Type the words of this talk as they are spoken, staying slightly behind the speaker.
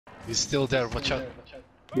He's still there, watch out.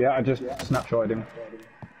 Yeah, I just snapshotted him.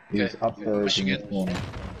 He's Okay, upstairs pushing in in. the corner.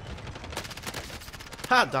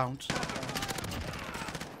 Ha, downed.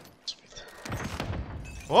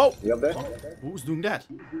 Oh! You up there? Who's doing that?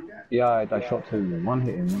 Yeah, I shot two. One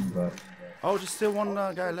hit him, but... Oh, there's still one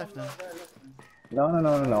guy left there. No.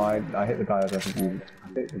 I hit the guy that you...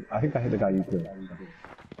 I think I hit the guy you killed.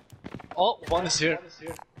 Oh, one is here.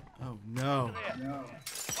 Oh no.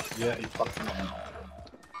 Yeah, he fucked me.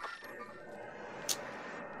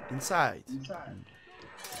 Inside.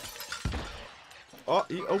 Oh,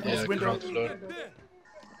 he opens Yeah, his window. ground floor.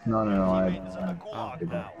 No, I did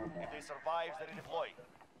that.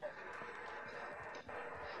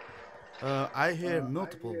 I hear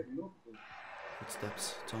multiple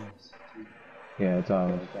footsteps, Tom. Yeah, it's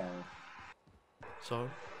So?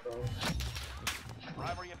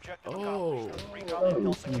 Oh,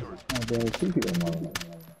 there's two people in my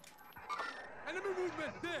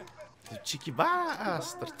The cheeky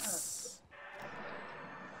bastards.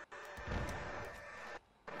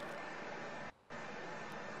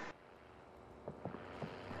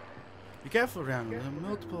 Be careful around, there are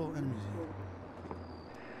multiple enemies here.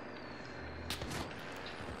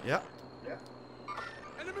 Yeah.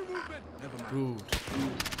 Good.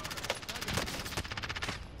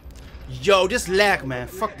 Yo, this lag, man.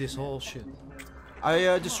 Fuck this whole shit.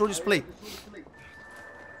 I destroyed this plate.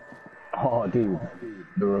 Oh, dude.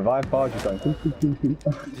 The revive barge is going...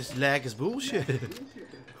 This lag is bullshit.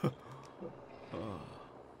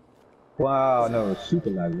 Wow, no, it's super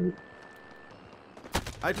laggy.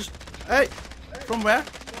 I just... Hey! From where?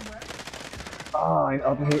 Ah, I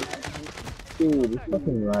up hit. Dude, it's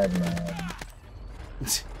fucking right, man.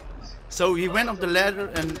 So he went up the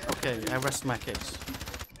ladder and... Okay, I rest my case.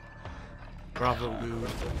 Bravo, dude.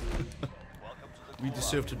 We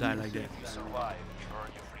deserve to die like that.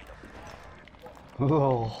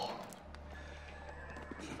 Oh.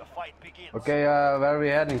 Okay, where are we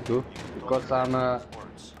heading to? Because I'm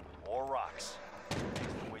Or rocks.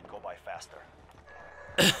 Wait, go by faster.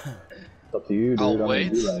 It's up to you, dude. I'll I'm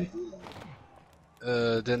wait. gonna do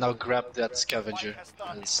that. Then I'll grab that scavenger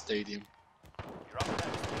in the stadium.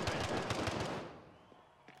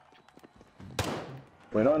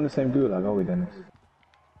 We're not in the same gulag, are we, Dennis?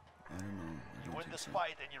 I don't know. You win this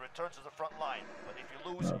fight and you return to the front line. But if you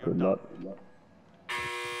lose, No, you're good done. luck.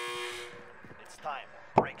 It's time.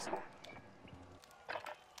 Break zone.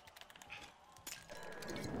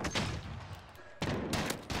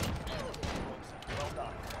 Well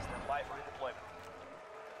done. Stand by for redeployment.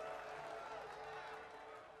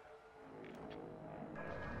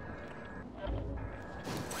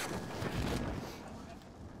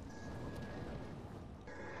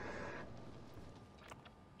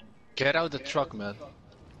 Get out the truck, man.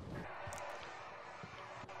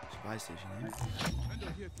 Supply station, yeah?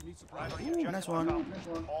 Ooh, nice one.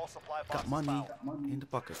 All supply Got boxes money found. in the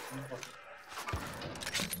pocket.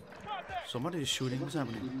 Somebody is shooting. What's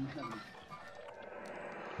happening?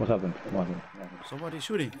 What's happened? What happened? Somebody is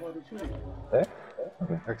shooting. There?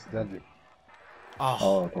 Okay. accidentally. Oh.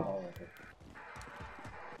 Oh, okay.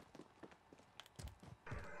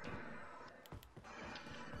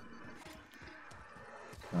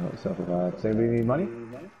 Self-revive. Does anybody need money?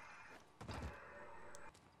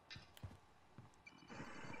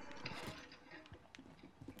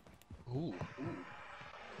 Ooh.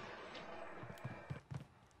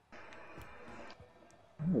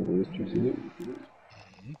 Oh, there's juicy loot.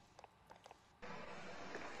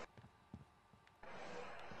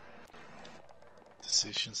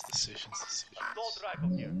 Decisions. Assault rifle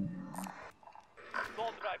here.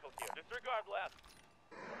 Assault rifle here. Disregard left.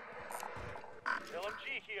 LMG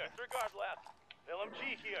here. Disregard left. LMG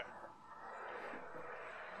here.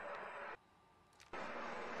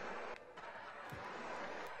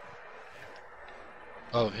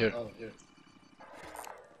 Oh, here.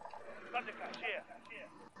 Thundercrash here.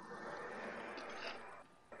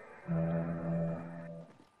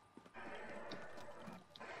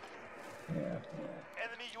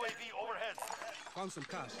 Enemy UAV overhead. Found some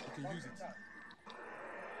cash. You can use it.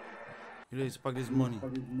 You need to pack this money.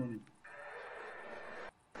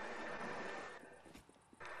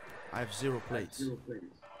 I have 0 plates.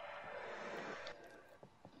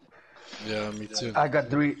 Yeah, me too. I got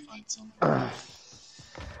 3. Find some.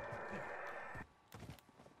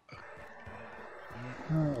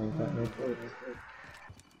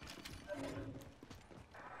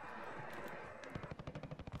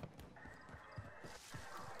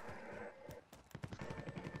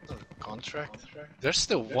 Contract? There's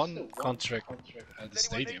still one contract at the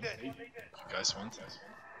stadium. You guys want?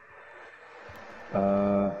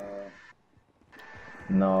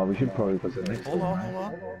 No, we should probably put it next to Hold on, him. hold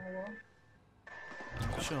on.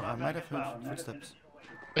 Sure, I might have heard footsteps.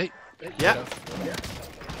 Hey, Yeah,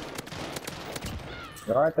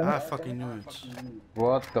 You alright then? I fucking knew it.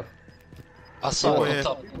 What the? I saw Oh, it on yeah.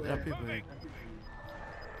 top. There are people here.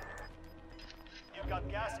 You've got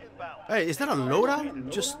gas inbound. Hey, is that a loadout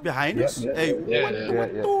just behind us? yeah, Hey, Yeah, what? yeah.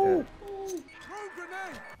 Yeah. Throw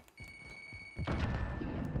grenade!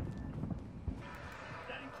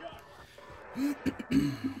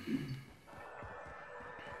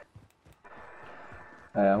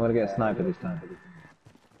 I'm gonna get a sniper this time.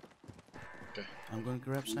 I'm gonna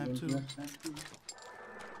grab snipe too.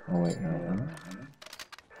 Oh wait, no.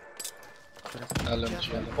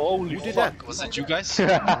 LMG. Holy Who did fuck, that? was that you guys?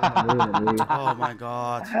 Oh my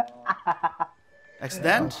god.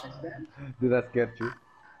 Accident? Did that scare you?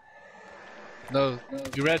 No,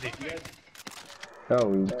 you ready? Oh,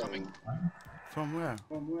 we... Coming From where?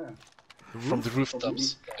 from the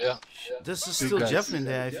rooftops. Yeah. This is Big still guys. javelin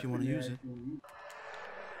there if you want to use it.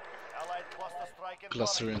 Allied cluster strike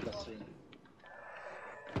Cluster in.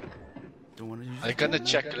 Don't want to use I'm it. gonna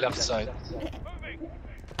check left side.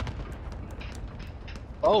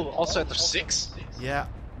 Oh, also at the 6? Yeah.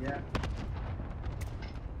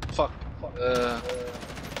 Fuck.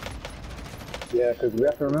 Yeah, because we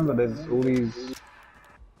have to remember there's all these...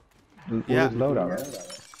 Yeah. Loadout, right?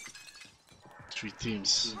 3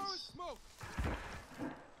 teams. Smoke!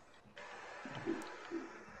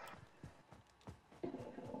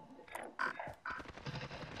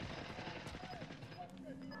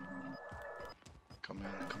 Come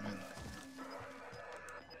in, come in.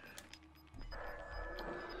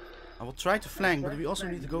 I will try to flank, but we also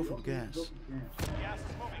need to go for the gas. Gas is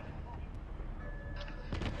moving.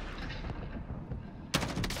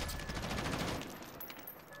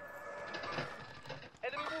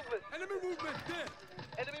 Enemy movement. Enemy movement there!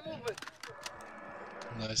 Enemy movement.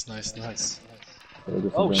 Nice, nice, nice. So we're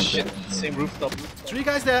just Oh going to- shit, same rooftop. 3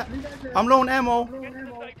 guys there. I'm low on ammo. Get to the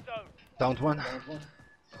safe zone. Downed one.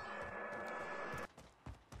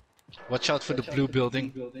 Watch out for the blue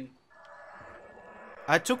building.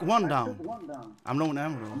 I took 1 down. I'm low on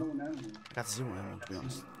ammo though. I got 0 ammo to be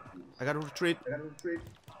honest. I gotta retreat.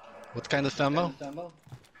 What kind of ammo?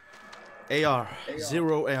 AR.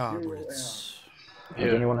 0 AR bullets.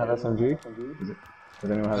 Does anyone have SMG?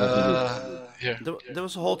 Does anyone have SMG? Here. There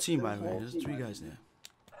was a whole team by the way. There's 3 guys there.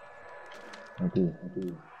 Okay. It's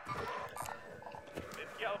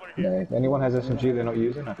Galver here. Yeah, if anyone has SMG they're not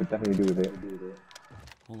using, I could definitely do with it.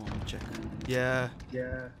 Hold on, let me check. Yeah.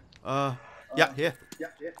 Yeah, here.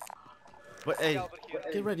 But hey,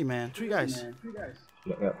 get ready, man. 3 guys.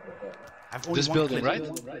 Yeah. I've only This 1 building, clip. right?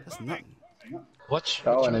 That's nothing. Watch.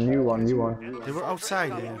 Oh, and a new one. They were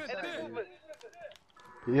outside here. Enemy movement.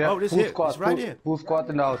 Yeah. Oh, this full here. squad. It's right here. Full squad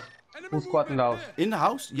in the house. Full squad in the house. In the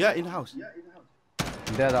house? Yeah, in the house.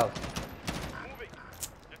 Dead house. Moving.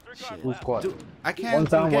 Disregard Full left. squad. Dude, I can't One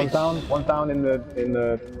down, engage. one down in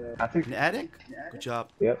the attic. In the attic? Good job.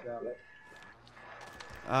 Yep.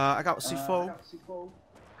 I got C4.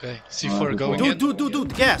 Okay, C4 going in.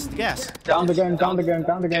 Dude, gas. Down the game.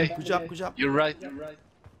 Okay, Good job. you're right.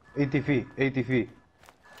 ATV. Taking a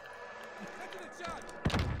charge!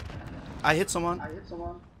 I hit someone.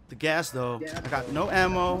 The gas though. I got no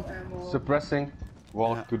ammo. Suppressing.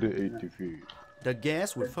 Walk to the ATV. The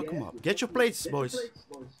gas will fuck him up. Get your plates, boys.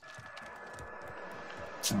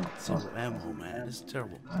 Zero ammo, man. This is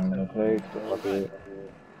terrible. Okay.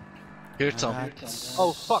 Here, Tom. That's-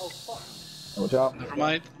 Oh, fuck. Watch out. Never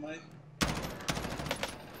mind.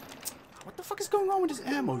 What the fuck is going on with this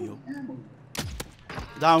ammo, yo?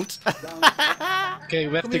 Downed. Okay,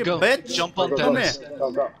 we have Come to here, go. bitch. Jump on Come Dennis.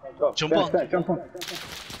 Go. Jump on. Jump on.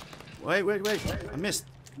 Wait. I missed.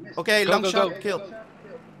 Okay, Go, long go, shot, go. killed.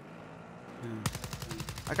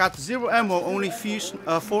 I got 0 ammo, only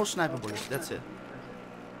 4 sniper bullets. That's it.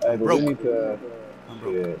 But Broke. we need to... I'm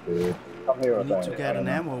broke. Shit, dude. Come here, We need to okay. get an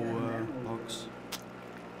ammo box.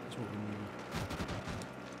 That's what we need.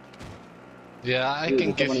 Yeah, I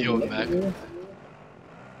can give you a mag. Who's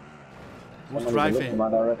Look driving? in my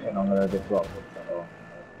direction, I'm gonna get dropped.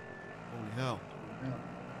 Oh.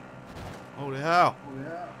 Holy hell.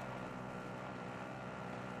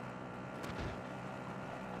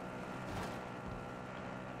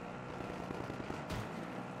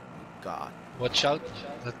 God. Watch out.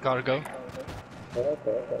 Let cargo. Okay.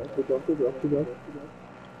 Good job.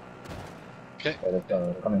 Okay, Okay,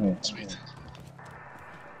 let's come in here. sweet.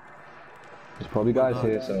 There's probably guys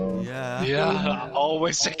here, so... Yeah. Yeah,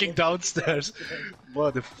 always checking downstairs.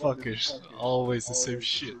 Motherfuckers. Always the same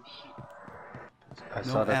shit. I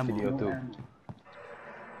saw that ammo. video too.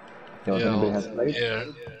 Yo, if anybody has plates? Yeah,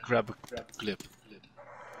 grab a clip.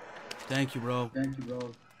 Thank you, bro. Enemy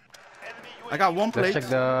I got one Let's plate. check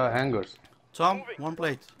the hangars. Tom, one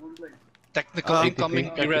plate. Technical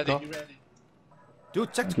incoming, be ready.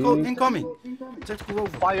 Dude, tactical incoming. Tactical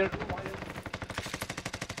over. Fire.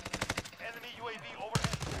 Enemy UAV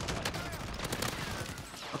overhead.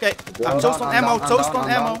 Okay, toast on ammo, toast on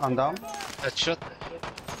ammo. I'm down. Headshot.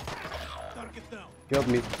 Target down. Killed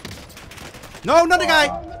me. No, not the guy.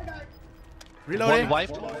 One Reloading.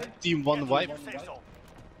 wipe. Team one wipe. Safe zone.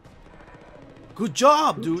 Good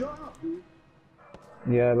job, dude.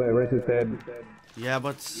 Yeah, but Race is dead. Yeah,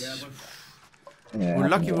 but Yeah. we're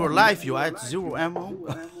lucky we're alive. You had 0 ammo.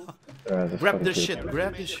 That's Grab fucking this shit. shit.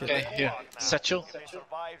 Grab this shit. Okay, here. Satchel.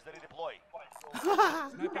 Survives the redeploy.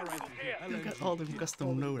 Sniper rifle here. Look at all them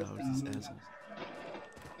custom loadouts, these assholes.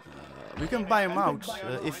 We can buy him out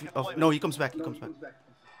if. No, he comes back. He comes back.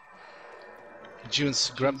 Djoenz,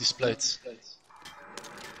 grab these plates.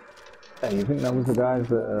 Hey, you think that was the guys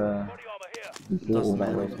that Body armor here. do all Doesn't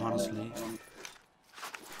that matter, way? honestly.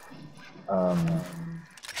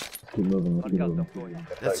 Keep moving, keep moving.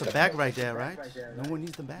 That's a bag right there, right? No one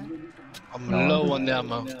needs the bag. I'm low on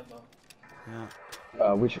ammo. Yeah.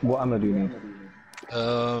 What ammo do you need?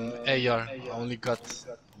 AR. I only got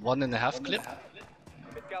 1.5 clip.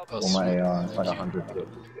 For my AR, it's like 100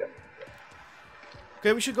 clips. Yeah.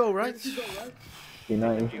 Okay, we should go, right?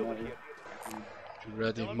 P90.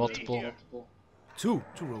 Ready, multiple. Two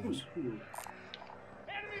rovers.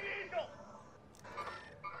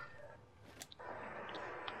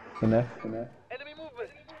 In there? Enemy movement.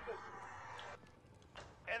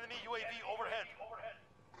 Enemy UAV overhead.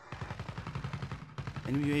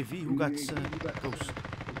 Enemy UAV, who got ghost?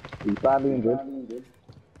 He's badly injured.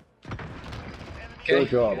 Okay, Good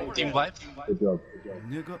job. team wipe. Good job.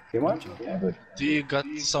 Nigga. Team what? Yeah, good. Do you got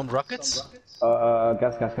some rockets? Gas. Oh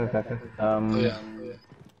yeah.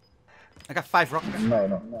 I got 5 rockets.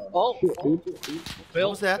 No. Oh, What Bill.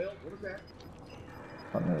 was that?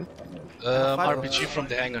 Fuck no. RPG from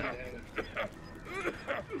the hangar.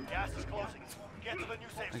 Gas is closing. Get to the new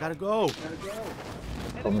safe I zone. gotta go.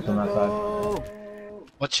 Problems on that side. Oh.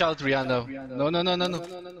 Watch out, Rihanna. No.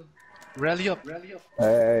 Rally up.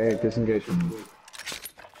 Hey, disengage.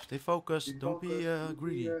 Stay focused. Don't be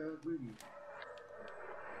greedy.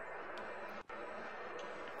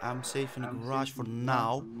 I'm safe in the garage for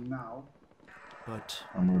now. But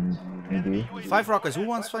Maybe. 5 rockets. Who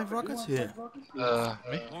wants 5 rockets? Here.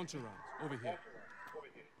 Me? Launcher round. Over here.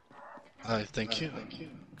 Thank you.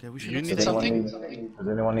 Okay, we should. You not need stay- something? Does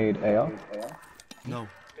anyone need AR? No.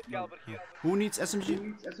 Caliber here. Who needs SMG?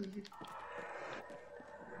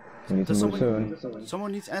 We need to Does move soon.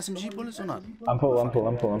 Someone needs SMG bullets or not? I'm full.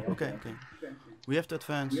 Okay. We have to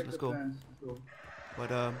advance. Let's go. But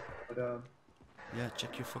yeah,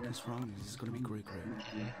 check your fucking surroundings. This is gonna be great.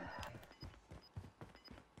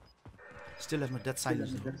 Still have my dead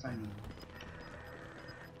silence though. I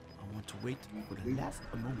want to wait for the last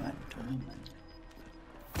moment.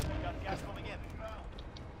 Got gas coming in.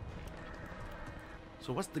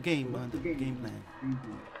 So what's the game? The game plan?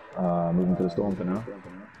 Moving to the storm for now.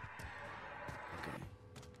 Okay.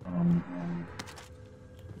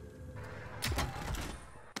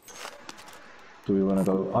 Do we want to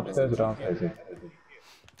go upstairs or downstairs?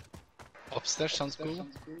 Upstairs sounds cool.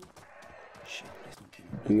 Shit, please don't kill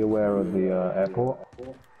me. Be aware of the airport.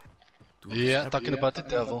 Dude, Yeah, talking about the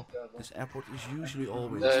devil. This airport is usually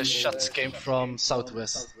always. The shots came from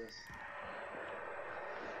southwest.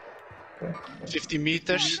 Okay. 50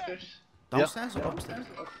 meters. Downstairs or upstairs?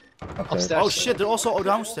 Upstairs. Oh shit, they're also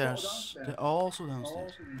downstairs. They're also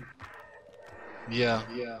downstairs. Yeah.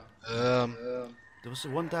 There was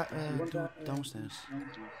one dude downstairs.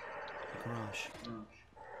 The garage.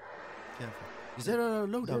 Careful. Is there a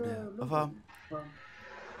loadout there? Of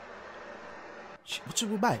what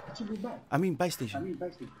should we buy? I mean, buy station.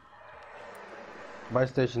 Buy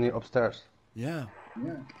station here upstairs. Yeah.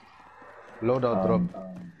 Loadout drop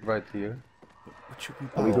right here. What should we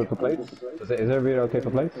Are we buy? good for plates? Is everybody okay for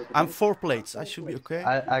plates? I'm 4 plates. I should be okay.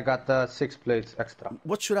 I got 6 plates extra.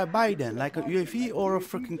 What should I buy then? Like a UAV or a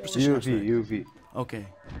freaking precision airstrike? UV. Okay.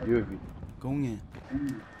 UV. Going in.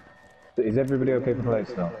 Is everybody okay for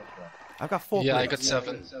plates though? I got 4 Yeah, I plates. got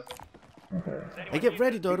 7. Okay. Hey, get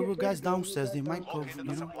ready though. There were guys downstairs. They might go, Located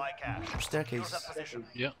the supply cache. staircase. Position.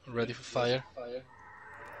 Yeah, ready for fire.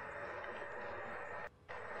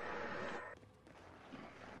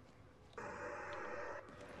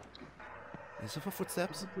 Is there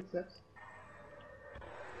footsteps?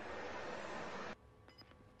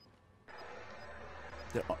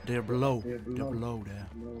 They're below. They're below there.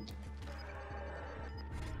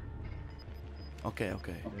 Okay,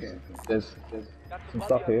 okay. There's some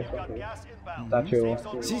stuff here.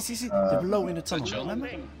 Satchel. See, they're below in the tunnel. Satchel. Remember?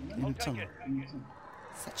 In the tunnel.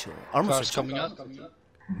 Satchel. Armor Cars satchel. coming out.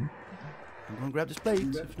 I'm gonna grab this plate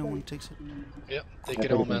if no one takes it. Yeah, take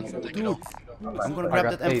it all, man. Take it all. I'm gonna I grab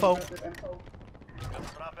got that info. Strap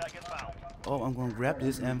inbound. Oh, I'm gonna grab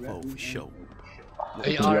this info for sure.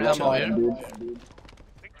 AR ammo here.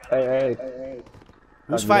 Hey.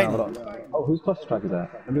 Who's Hold fighting? on. Oh, whose cluster strike is that?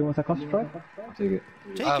 Everyone wants that cluster strike? I'll take it.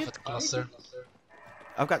 Take I have it. a cluster.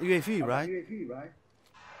 I've got UAV, right?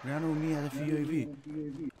 Rihanna and me had a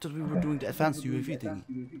UAV. Thought we were doing the advanced UAV thing.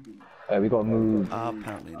 We gotta move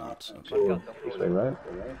Apparently not. Okay. this way, right?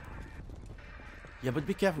 Yeah, but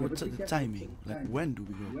be careful with the timing. Like, when do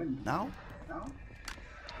we go? Now?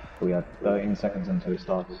 We have 13 seconds until it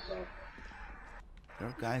starts. There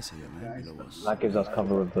are guys here, man, below us. That gives us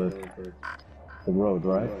cover of the road,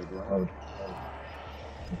 right? Road.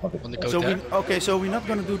 Fuck it. Want to go So there? so we're not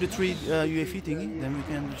gonna do the 3 UAV thingy. Then we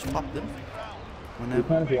can just pop them. You Whenever.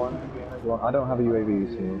 can if you want. I don't have a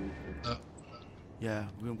UAV, so... Yeah,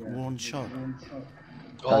 we're one shot.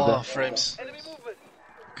 Oh, frames. Enemy movement.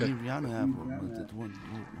 Me and Rihanna have one, but that won't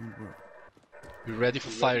work. Be ready for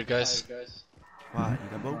fire, guys. Why? You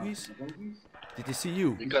got bogeys? Did they see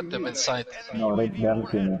you? We got them inside. No, they haven't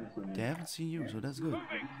seen me. They haven't seen you, so that's good.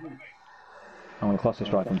 I'm gonna cluster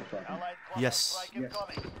strike them. Allied Yes. strike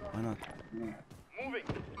incoming. Why not? Moving.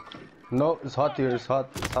 No, it's hot here. It's hot.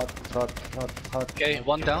 It's hot. It's hot. It's hot. It's hot. Okay,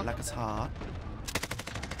 one down. Like it's hard.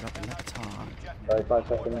 Drop it like it's hard. 35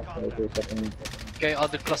 seconds, 23 seconds. Okay,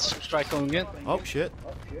 other cluster strike going in. Oh shit.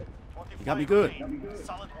 You got me good.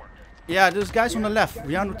 Solid work. Yeah, there's guys on the left.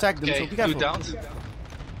 Rihanna attacked them, Okay, so be 2 careful. down.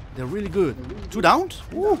 They're really good. 2 downed?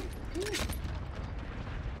 Woo!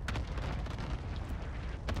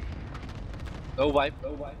 No wipe.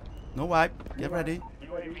 No wipe. Get ready.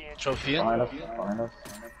 Trophy in. Behind us.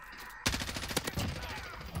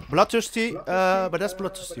 Bloodthirsty, but that's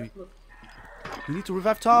bloodthirsty. You need to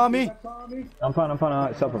revive Tommy. I'm fine,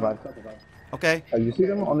 self-revive. Okay. You see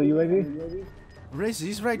them on the UAV? Race,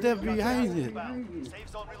 he's right there behind it. Safe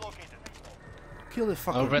zone relocated. Kill the I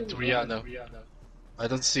fucker. read Rihanna. I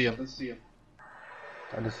don't see him.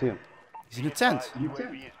 I don't see him. He's in a tent.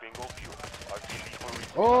 UAV is bingo fuel. RTB will reach.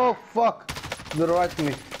 Oh fuck! To the right of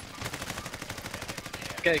me.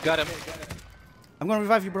 Okay, got him. I'm gonna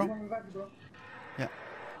revive you, bro. Yeah.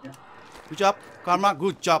 Good job, Karma.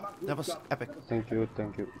 Good job. That was epic. Thank you.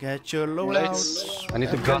 Thank you. Get your loadouts. I need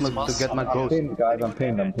to get my ghost. Pinned, guys, I'm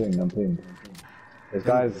pinned. There's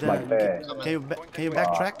guys like there. Can you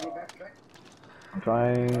backtrack? I'm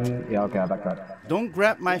trying... Yeah, okay, I backtrack. Don't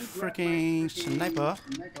grab my freaking sniper.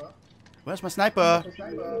 Where's my sniper?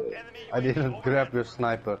 I didn't grab your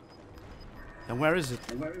sniper. And where is it?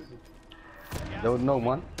 Don't know,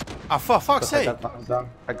 man. Ah, for fuck's sake!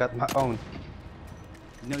 I got my own.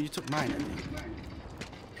 No, you took mine, I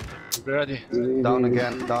think. Be ready. Down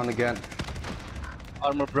again. Down again.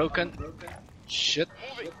 Armor broken. Shit.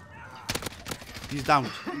 He's down.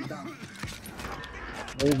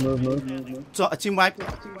 Move. So, a team wipe.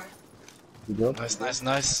 Good job.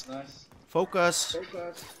 Nice. Focus.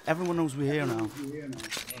 Everyone knows we're here now.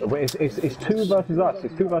 Wait, it's 2 versus us.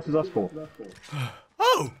 It's 2 versus us 4.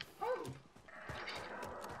 Oh!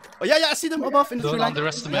 Oh, yeah, I see them above in the tree Don't line.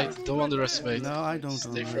 underestimate. Don't underestimate. No, I don't Stay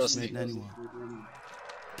underestimate frosty. anyone.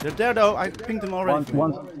 They're there though, I pinged them already.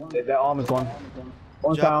 Their arm is gone.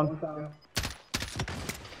 One's job. down.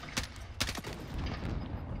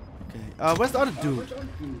 Okay, where's the other dude?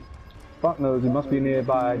 Fuck knows, he must be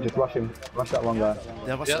nearby. Just rush him. Rush that one guy.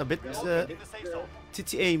 There was a bit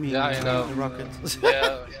titty aiming Yeah, I know. the rocket.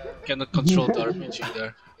 Yeah, cannot control the RPG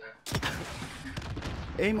there.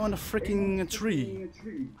 Aim on a freaking tree.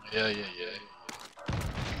 Yeah.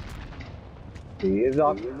 He is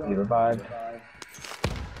up. He revived.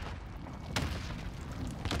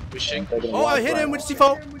 Wishing. Oh, I hit him with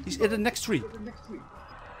C4. He's in the next tree.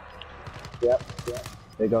 Yep.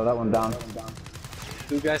 There you go, that one down.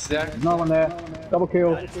 2 guys there. Another one there. Double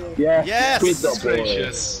kill. Yeah. Yes! Good job, boy.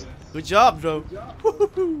 Gracious. Good job, bro.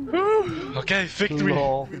 Okay, victory.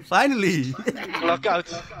 Finally. Lockout.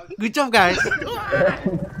 Good job, guys.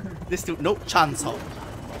 This dude, no chance.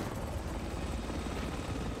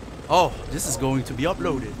 Oh, this is going to be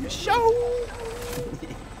uploaded. Show.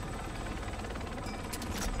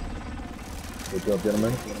 Good job,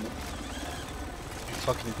 gentlemen. You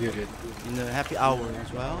fucking did it. In the happy hour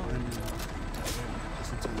as well. And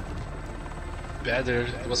listen to it. Better.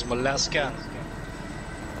 It was my last scan.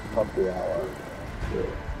 Top 3 hour.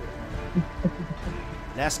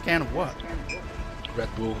 Last can of what? Red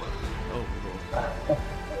Bull. Oh,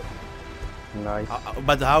 Nice.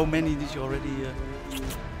 But how many did you already?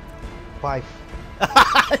 5.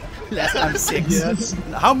 Last time 6. Yes.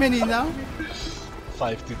 How many now?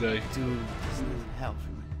 5 today. Dude, hell,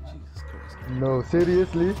 Jesus Christ. No,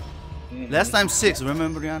 seriously? Last time 6.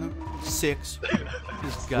 Remember, Rihanna? 6.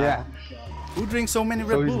 This guy. Yeah. Who drinks so many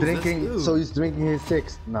Red So he's Bulls? drinking. That's- So he's drinking his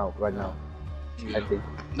 6th now, right now. Yeah. I think.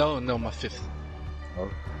 No, my 5th. Oh.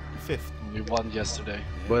 5th. We won yesterday.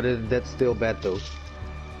 But that's still bad though.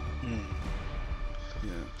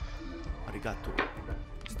 Yeah. Arigato.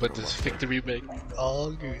 But this victory make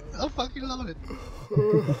all good. I fucking love it.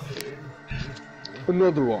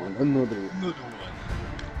 Another one. Another one.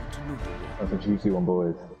 That's a juicy one,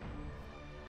 boys.